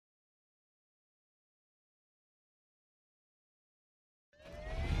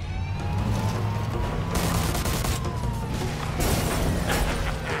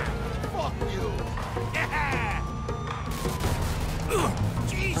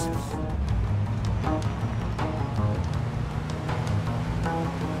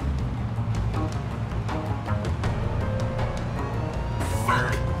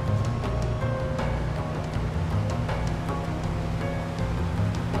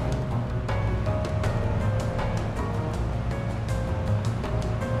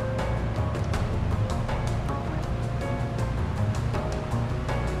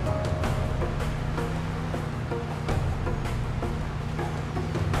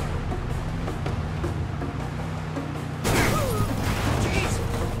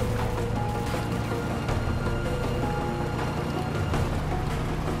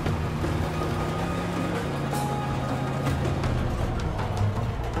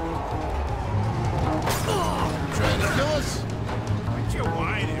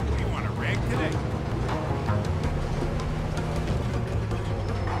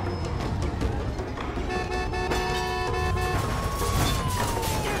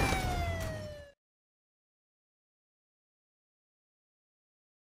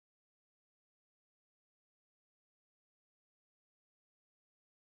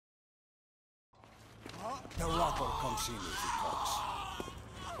The Rocco will come see me if he talks.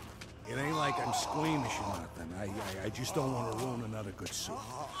 It ain't like I'm squeamish or nothing. I just don't want to ruin another good suit.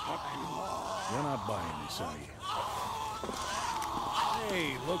 You're not buying this, are you?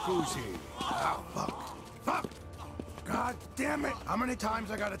 Hey, look who's here. Oh, fuck. Fuck! God damn it! How many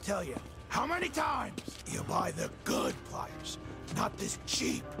times I gotta tell you? How many times? You buy the good pliers, not this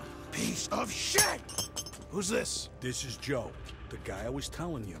cheap piece of shit! Who's this? This is Joe, the guy I was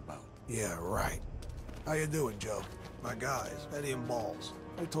telling you about. Yeah, right. How you doing, Joe? My guys, Eddie and Balls.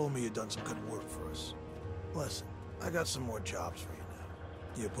 They told me you'd done some good work for us. Listen, I got some more jobs for you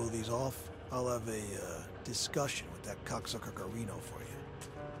now. You pull these off, I'll have a, discussion with that cocksucker Carino for you.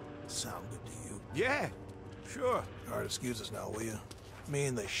 Sound good to you? Yeah, sure. All right, excuse us now, will you? Me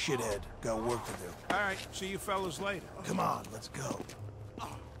and the shithead got work to do. All right, see you fellas later. Come on, let's go.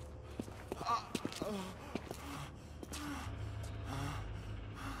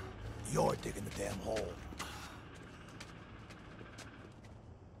 You're digging the damn hole.